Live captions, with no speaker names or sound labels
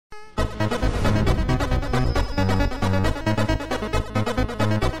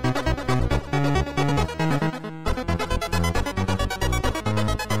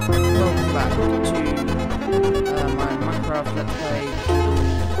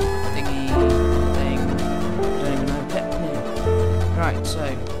Right, so,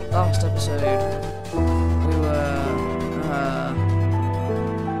 last episode, we were,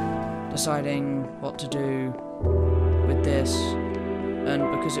 deciding what to do with this,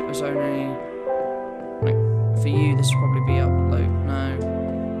 and because it was only, like, for you, this will probably be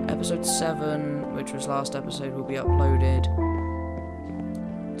episode 7, which was last episode, will be uploaded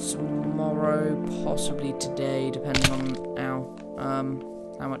tomorrow, possibly today, depending on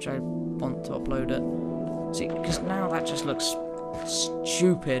how much I want to upload it. See, because now that just looks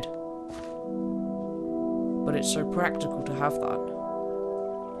stupid, but it's so practical to have that.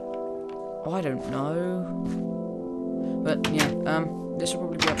 Oh, I don't know, but yeah, this will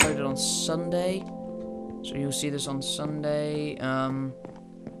probably be uploaded on Sunday, so you'll see this on Sunday. And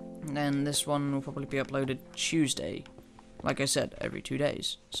then this one will probably be uploaded Tuesday, like I said, every 2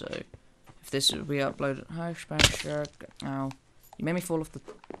 days. So if this will be uploaded, hi Spencer, ow, you made me fall off the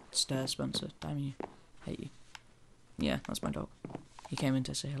stairs, Spencer. Damn you, hate you. Yeah, that's my dog. He came in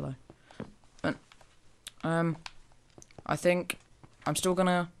to say hello. But I think I'm still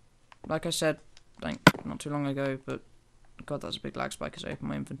gonna, like I said, like not too long ago, but God, that's a big lag spike as I open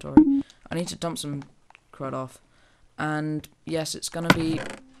my inventory. I need to dump some crud off, and yes, it's gonna be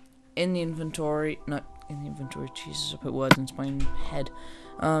in the inventory. No, in the inventory. Jesus, I put words into my own head.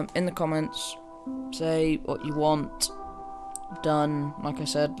 In the comments, say what you want done. Like I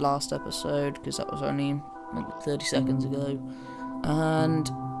said last episode, because that was only like 30 seconds ago, and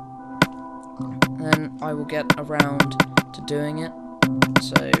then I will get around to doing it.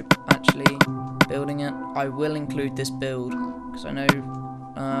 So actually building it, I will include this build because I know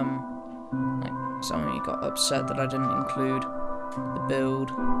like some of you got upset that I didn't include the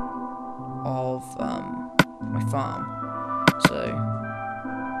build of my farm, so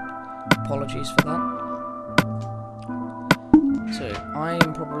apologies for that. So I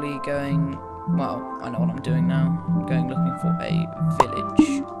am probably going, well, I know what I'm doing now. I'm going looking for a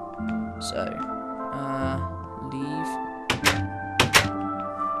village. So leave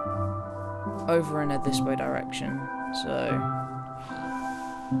over in a this way direction. So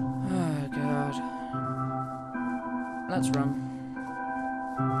oh god, let's run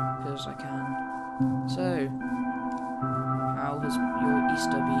because I can. So how has your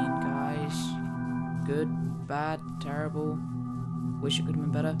Easter been, guys? Good, bad, terrible? Wish it could have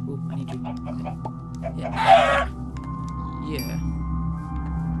been better. Oh, I need you. Yeah. Yeah.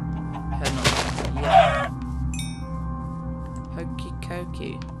 Head not. Yeah. Hokey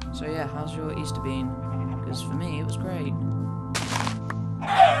cokey. So yeah, how's your Easter been? Because for me, it was great.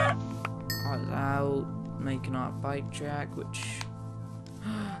 I was out making our bike track, which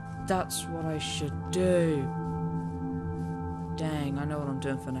that's what I should do. Dang, I know what I'm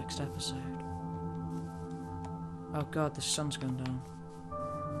doing for next episode. Oh god, the sun's going down.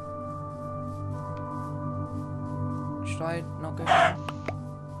 Should I not go home?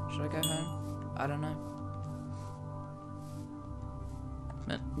 Should I go home? I don't know.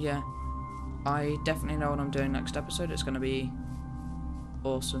 But yeah, I definitely know what I'm doing next episode. It's going to be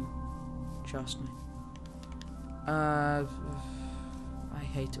awesome. Trust me. I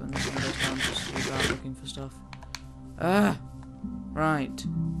hate it when the sun goes down just to go out looking for stuff. Right.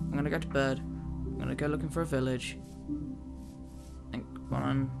 I'm going to go to bed. I'm going to go looking for a village. And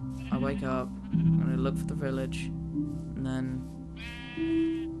when I wake up, I'm going to look for the village. And then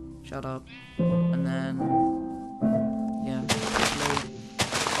shut up. And then yeah, hopefully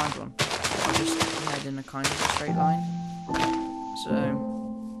find one. I'll just head in a kind of a straight line. So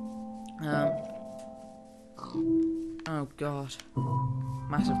oh god,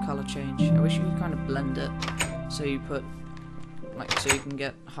 massive colour change. I wish you could kind of blend it so you put like, so you can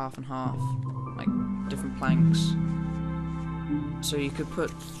get half and half, like different planks. So you could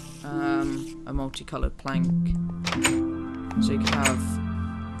put a multicoloured plank. So you could have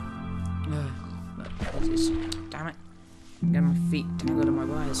damn it, I'm getting my feet tangled in my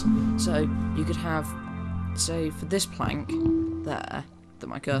wires. So you could have, say, for this plank there that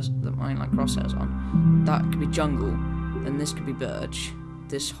my like crosshairs on, that could be jungle, then this could be birch,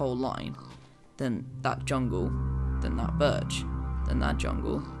 this whole line, then that jungle, then that birch, then that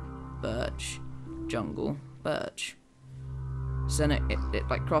jungle, birch, jungle, birch. So then it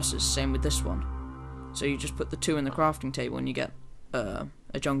like crosses, same with this one. So you just put the two in the crafting table and you get a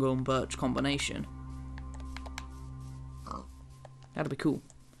jungle and birch combination. That'd be cool.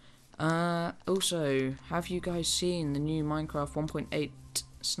 Also, have you guys seen the new Minecraft 1.8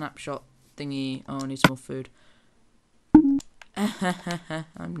 snapshot thingy? Oh, I need some more food.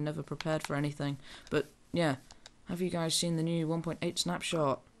 I'm never prepared for anything. But yeah, have you guys seen the new 1.8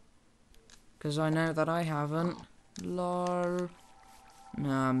 snapshot? Because I know that I haven't. Lol. No,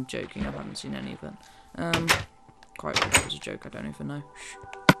 I'm joking, I haven't seen any of it. quite sure that was a joke, I don't even know. Shh,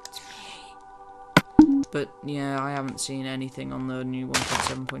 it's me. But yeah, I haven't seen anything on the new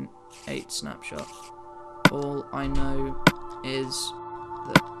 1.7.8 snapshot. All I know is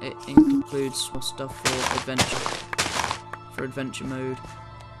that it includes more stuff for adventure mode.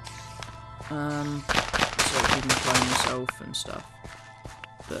 So you can clone yourself and stuff.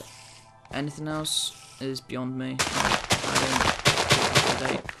 But anything else is beyond me. I don't keep up to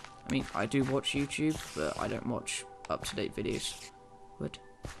date. I mean, I do watch YouTube, but I don't watch up-to-date videos. What?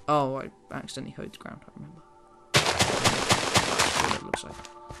 Oh, I accidentally hoed the ground, I remember. That's what it looks like.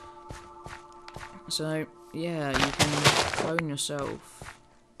 So, yeah, you can clone yourself,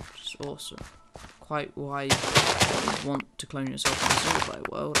 which is awesome. Quite why you would want to clone yourself in a single-player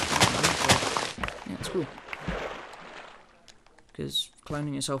world, I don't know, but yeah, it's cool. Because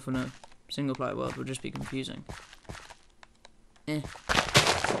cloning yourself in a single-player world would just be confusing. I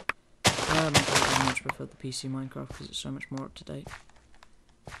much prefer the PC Minecraft because it's so much more up to date.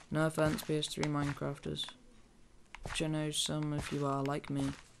 No offense, PS3 Minecrafters. Which I know some of you are like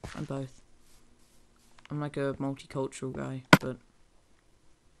me. I'm both. I'm like a multicultural guy, but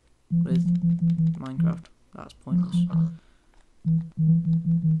with Minecraft, that's pointless.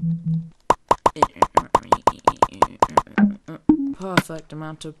 Perfect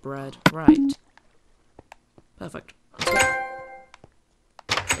amount of bread. Right. Perfect. Let's go.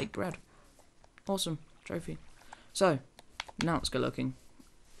 Big bread. Awesome. Trophy. So, now let's go looking.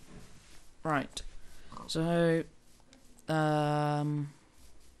 Right. So,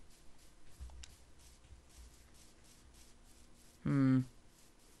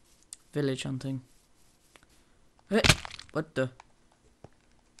 village hunting. What the?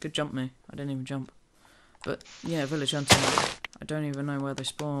 Good jump me. I didn't even jump. But, yeah, village hunting. I don't even know where they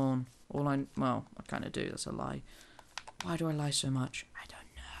spawn. Well, I kind of do. That's a lie. Why do I lie so much? I don't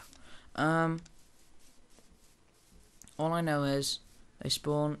know. All I know is they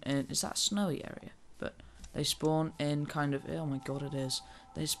spawn in... Is that a snowy area? But they spawn in kind of... Oh my god, it is.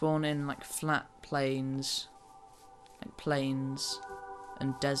 They spawn in, like, flat plains. Like, plains.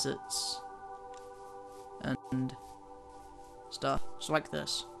 And deserts. And stuff. It's like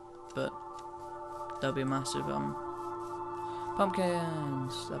this. But there'll be a massive,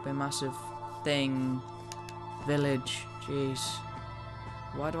 pumpkins. There'll be a massive thing. Village. Jeez.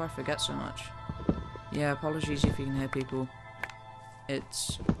 Why do I forget so much? Yeah, apologies if you can hear people.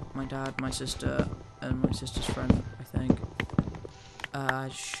 It's my dad, my sister, and my sister's friend, I think.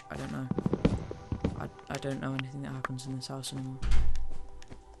 I don't know. I don't know anything that happens in this house anymore.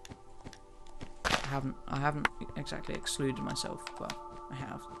 I haven't exactly excluded myself. Well, I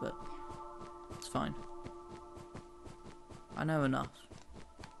have, but it's fine. I know enough.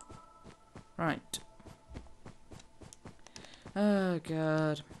 Right. Oh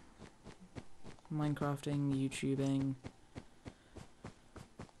god. Minecrafting, YouTubing.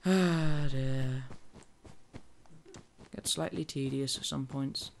 Ah dear. Gets slightly tedious at some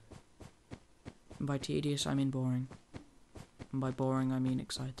points. And by tedious I mean boring. And by boring I mean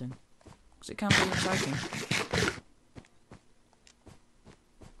exciting. Because it can be exciting.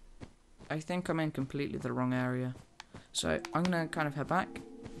 I think I'm in completely the wrong area. So I'm gonna kind of head back.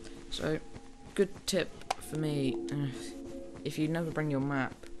 So, good tip for me. If you never bring your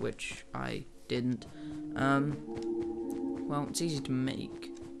map, which I didn't, well, it's easy to make.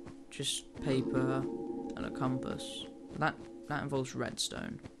 Just paper and a compass. That involves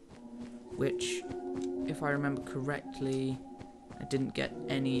redstone, which, if I remember correctly, I didn't get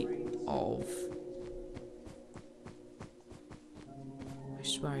any of. I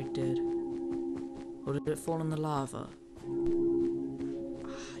swear I did. Or did it fall in the lava?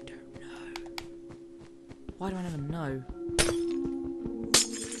 I don't know. Why do I never know?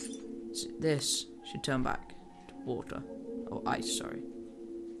 This should turn back to water. Or ice, sorry.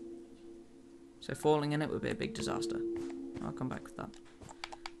 So falling in it would be a big disaster. I'll come back with that.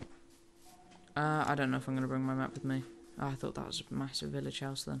 I don't know if I'm going to bring my map with me. Oh, I thought that was a massive village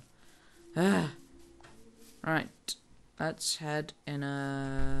house then. Right. Let's head in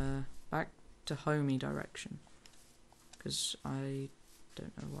a back to homey direction. Because I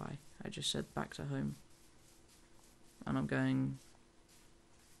don't know why. I just said back to home. And I'm going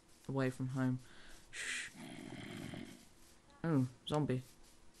away from home. Shh. Oh, zombie.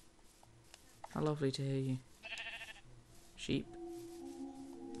 How lovely to hear you. Sheep.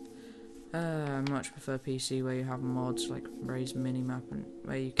 I much prefer PC where you have mods like Raise Minimap and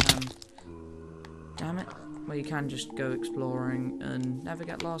where you can... Damn it. Where you can just go exploring and never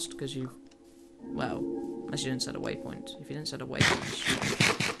get lost because you... Well, unless you didn't set a waypoint. If you didn't set a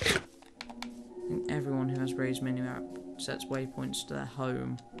waypoint... I think everyone who has Raise Minimap sets waypoints to their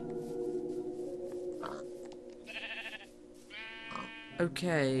home.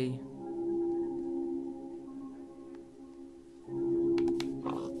 Okay.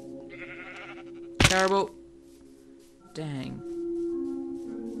 Terrible. Dang.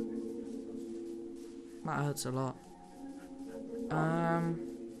 That hurts a lot. I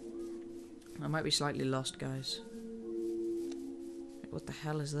might be slightly lost, guys. What the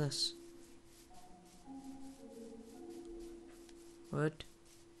hell is this? What?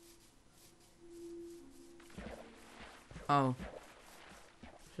 Oh.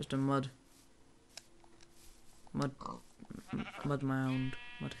 Just a mud mound.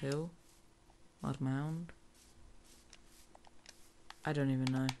 Mud hill? Mud mound? I don't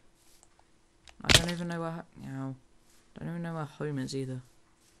even know. I don't even know where... Ow. Don't even know where home is either.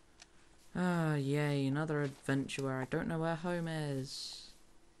 Ah, yay, another adventure where I don't know where home is.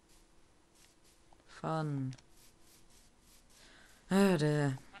 Fun. Oh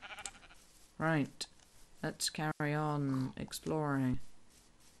dear. Right. Let's carry on exploring.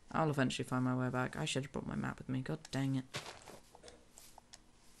 I'll eventually find my way back. I should have brought my map with me. God dang it.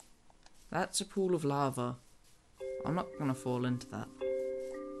 That's a pool of lava. I'm not gonna fall into that.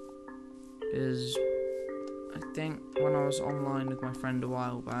 Because I think when I was online with my friend a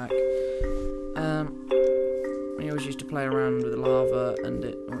while back, we always used to play around with the lava and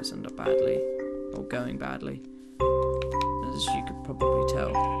it always ended up badly. Or going badly. As you could probably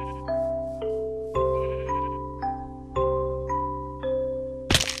tell.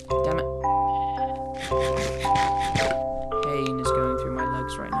 Damn it. Pain is going through my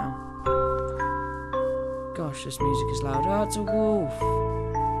legs right now. Gosh, this music is loud. Oh, it's a wolf.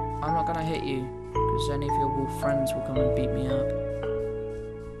 I'm not gonna hit you, because any of your wolf friends will come and beat me up.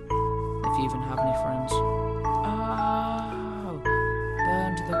 If you even have any friends. Oh!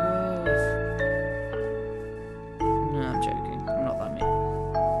 Burn to the wolf. No, I'm joking. I'm not that mean.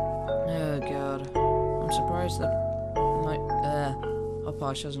 Oh god. I'm surprised that our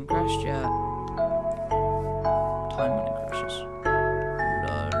patch hasn't crashed yet. Time when it crashes.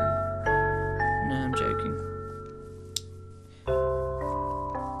 No, I'm joking.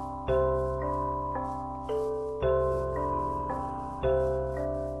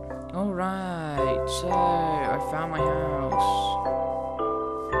 Alright, so I found my house.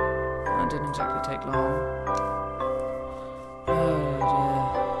 That didn't exactly take long. Oh dear.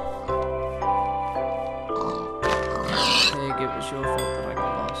 Pig, it was your fault that I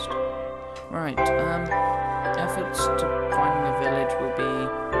got lost. Right, efforts to finding a village will be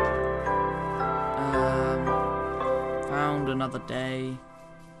found another day.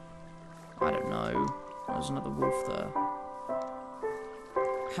 I don't know. There's another wolf there.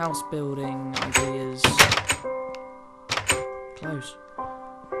 House building ideas. Close.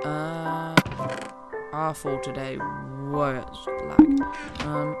 R4 today. Whoa, it's lag.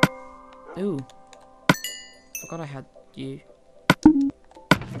 Ooh. Forgot I had you.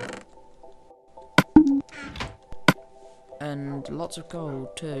 And lots of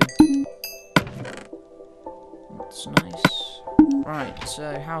gold too. That's nice. Right,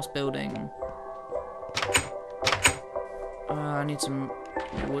 so house building. I need some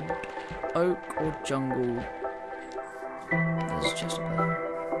wood, oak or jungle. There's just a bit.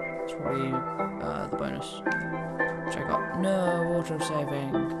 It's probably the bonus. Which I got. No, auto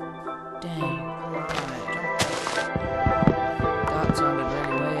saving. Dang. Right, jump. That sounded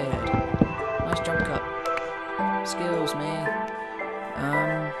really weird. Nice jump cut. Skills, me.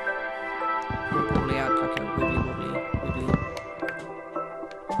 I'll probably add like a wibbly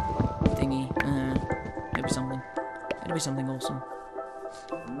thingy. Maybe something. It'll be something awesome.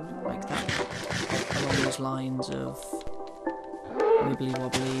 Like that. Along those lines of wibbly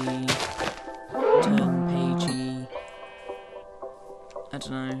wobbly, turn pagey. I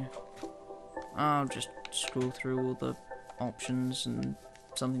don't know. I'll just scroll through all the options and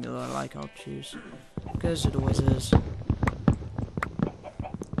something that I like I'll choose. Because it always is.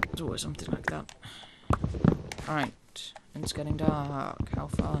 It's always something like that. Alright. It's getting dark. How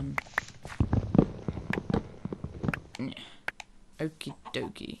fun. Okie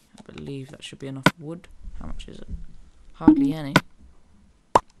dokie. I believe that should be enough wood. How much is it? Hardly any.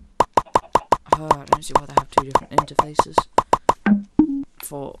 Oh, I don't see why they have two different interfaces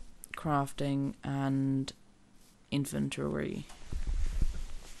for crafting and inventory.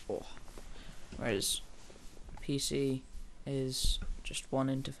 Oh. Whereas PC is just one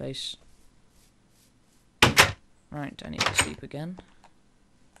interface. Right, I need to sleep again.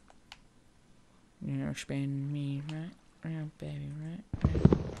 You're spinning me, right? Yeah, baby, right?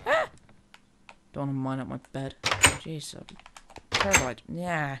 Ah! Don't want to mine up my bed. Jeez, terrible.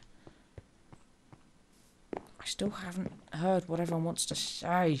 Yeah. I still haven't heard what everyone wants to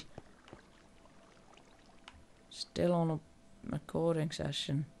say. Still on a recording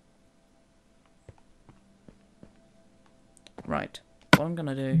session. Right. What I'm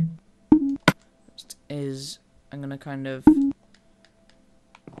gonna do is I'm gonna kind of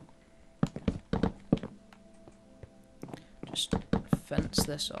just fence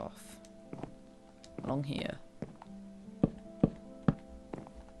this off along here.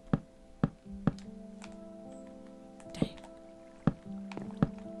 Dang.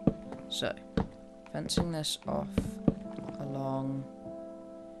 So, fencing this off along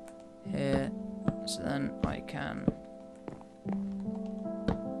here, so then I can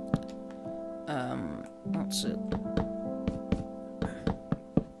what's it?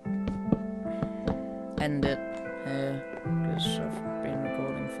 End it here, because I've been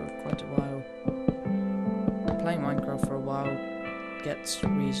recording for quite a while. Playing Minecraft for a while gets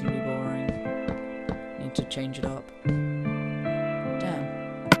reasonably boring. Need to change it up. Damn.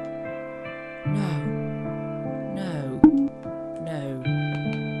 No. No. No.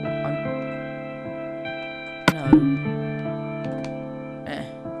 No.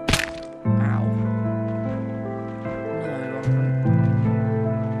 Ow. No, I'm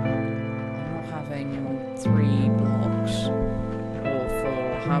not having 3 blocks, or for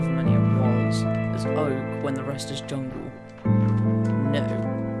however many it was, as oak when the rest is jungle. No.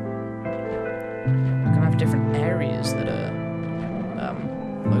 I can have different areas that are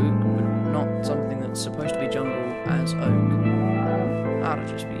oak, but not something that's supposed to be jungle as oak. That'll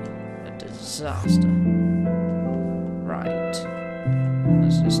just be a disaster. Right.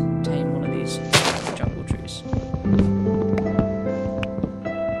 Let's just tame one of these jungle trees.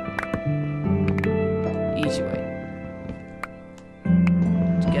 Easy way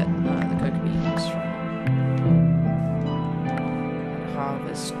to get the cocoa beans from.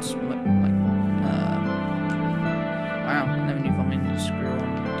 Harvest, wow, I never knew if I'm in to screw on.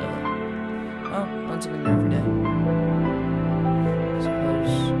 Oh, learn something new every day. I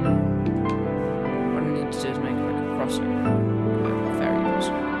suppose what I need to do is make like a crossing of variables.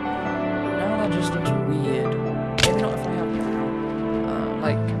 Now that just looks weird. Maybe not if I have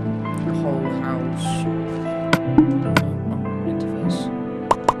like a whole house. Interface.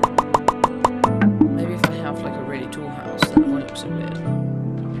 Maybe if I have like a really tall house, then it won't look so weird.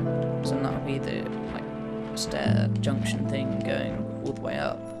 So then that'll be the like stair junction thing going all the way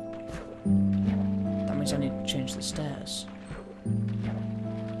up. That means I need to change the stairs.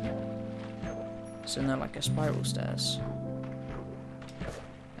 So they're like a spiral stairs.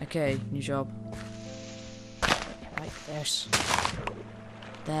 Okay, new job. Like this.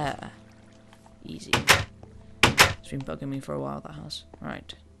 There. Easy. It's been bugging me for a while, that has.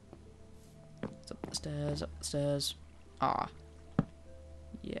 Right. It's up the stairs, up the stairs. Ah.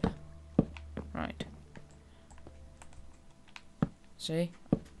 Yeah. Right. See?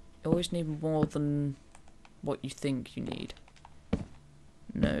 You always need more than what you think you need.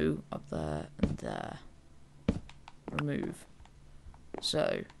 No, up there and there. Remove.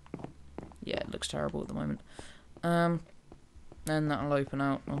 So, yeah, it looks terrible at the moment. Then that'll open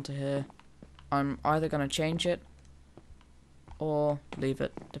out onto here. I'm either going to change it or leave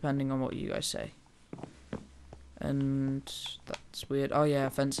it, depending on what you guys say. And that's weird. Oh yeah,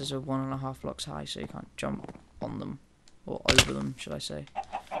 fences are 1.5 blocks high, so you can't jump on them. Or over them, should I say.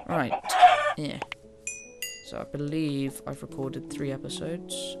 Right, yeah. So I believe I've recorded 3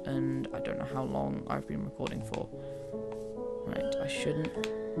 episodes, and I don't know how long I've been recording for. Right, I shouldn't...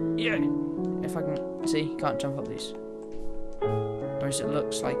 Yeah! If I can... See, you can't jump up these. Whereas it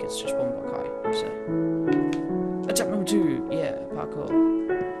looks like it's just 1 block high, so... Attempt number 2! Yeah, parkour.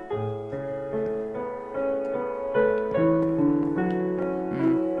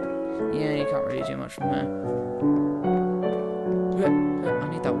 Yeah, you can't really do much from there. I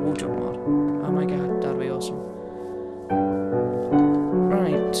need that wall jump mod. Oh my god, that'd be awesome.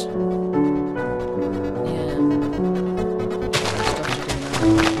 Right. Yeah. Stuff to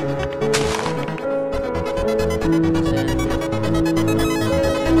do now.